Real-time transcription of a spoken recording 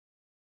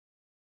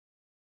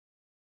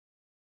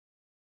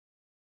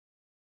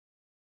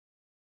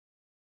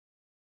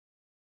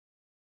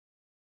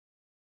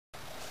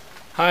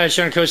Hi, it's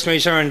John Coast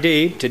Mace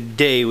R&D.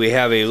 Today we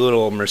have a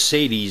little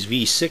Mercedes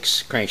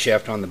V6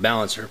 crankshaft on the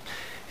balancer,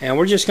 and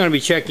we're just going to be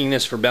checking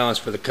this for balance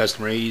for the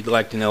customer. He'd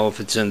like to know if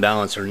it's in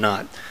balance or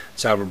not.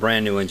 It's out of a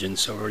brand new engine,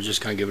 so we're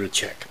just going to give it a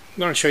check.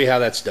 I'm going to show you how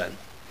that's done.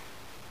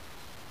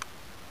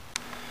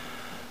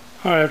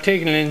 Alright, I've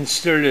taken and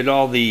inserted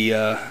all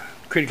the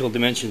critical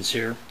dimensions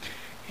here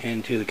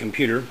into the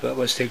computer, but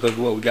let's take a look at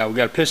what we got. We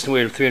got a piston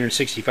weight of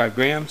 365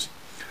 grams.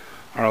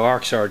 Our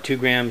locks are 2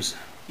 grams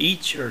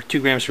each, or 2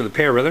 grams for the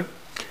pair rather.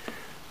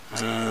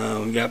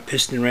 We got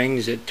piston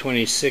rings at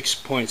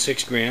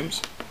 26.6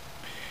 grams.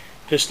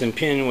 Piston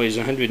pin weighs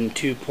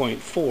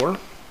 102.4.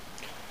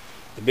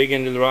 The big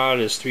end of the rod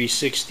is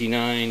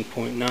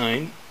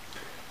 369.9.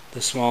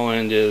 The small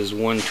end is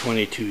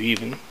 122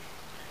 even.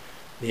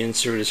 The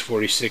insert is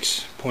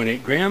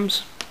 46.8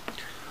 grams.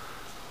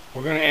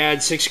 We're going to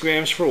add 6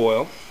 grams for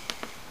oil,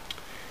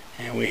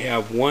 and we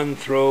have 1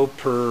 throw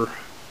per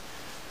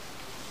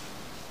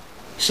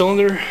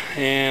cylinder,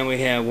 and we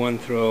have 1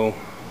 throw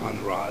on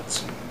the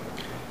rods.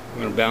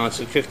 We're going to balance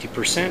at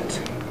 50%,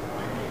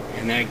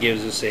 and that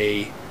gives us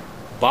a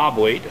bob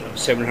weight of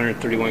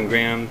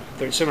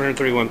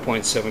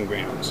 731.7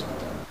 grams.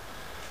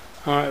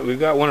 Alright, we've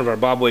got one of our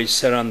bob weights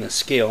set on the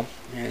scale,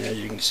 and as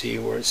you can see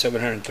we're at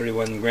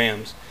 731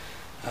 grams.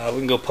 We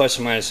can go plus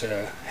or minus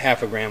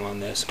half a gram on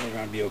this, and we're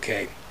going to be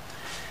okay.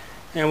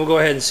 And we'll go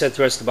ahead and set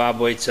the rest of the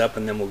bob weights up,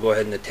 and then we'll go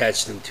ahead and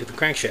attach them to the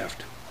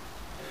crankshaft.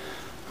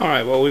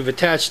 Alright, well, we've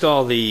attached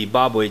all the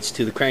bob weights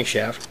to the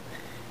crankshaft,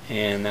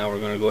 and now we're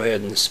going to go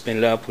ahead and spin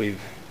it up. We've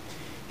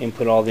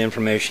input all the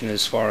information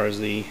as far as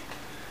the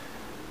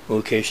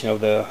location of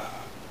the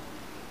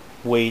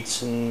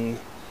weights and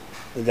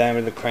the diameter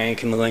of the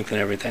crank and the length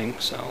and everything.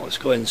 So let's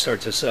go ahead and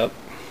start this up.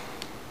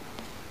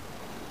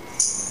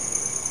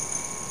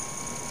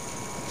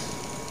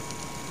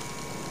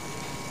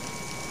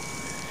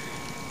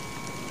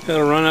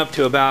 It'll run up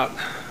to about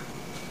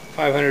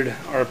 500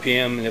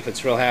 RPM, and if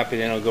it's real happy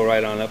then it'll go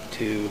right on up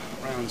to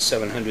around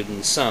 700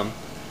 and some,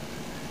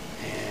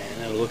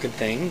 and it'll look at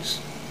things,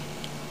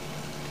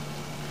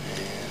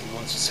 and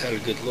once it's had a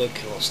good look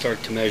it'll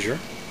start to measure.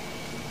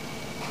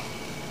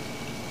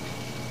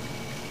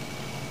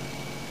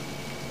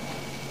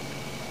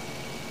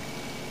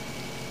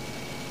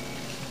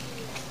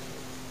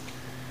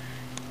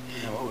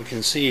 And what we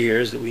can see here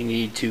is that we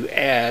need to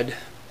add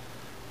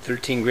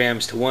 13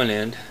 grams to one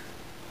end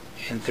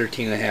and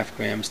 13.5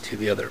 grams to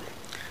the other.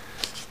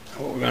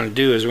 What we're going to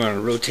do is we're going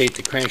to rotate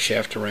the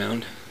crankshaft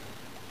around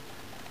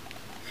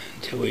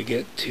until we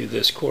get to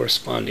this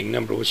corresponding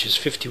number, which is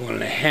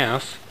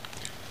 51.5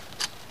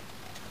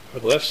 for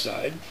the left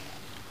side.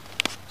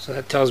 So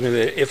that tells me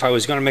that if I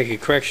was going to make a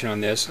correction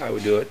on this, I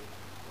would do it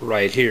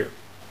right here.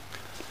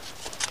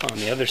 On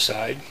the other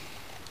side,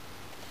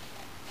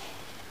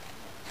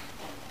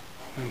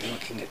 I'm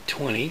looking at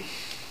 20.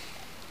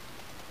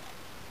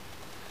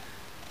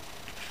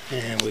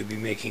 And we'll be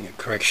making a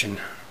correction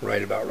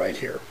right about right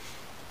here.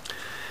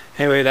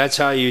 Anyway, that's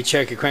how you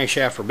check a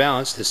crankshaft for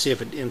balance, to see if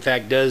it in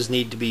fact does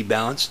need to be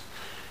balanced,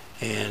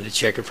 and to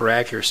check it for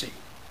accuracy.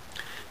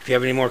 If you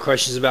have any more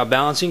questions about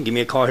balancing, give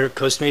me a call here at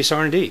Coast Mace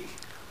R&D.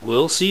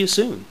 We'll see you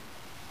soon.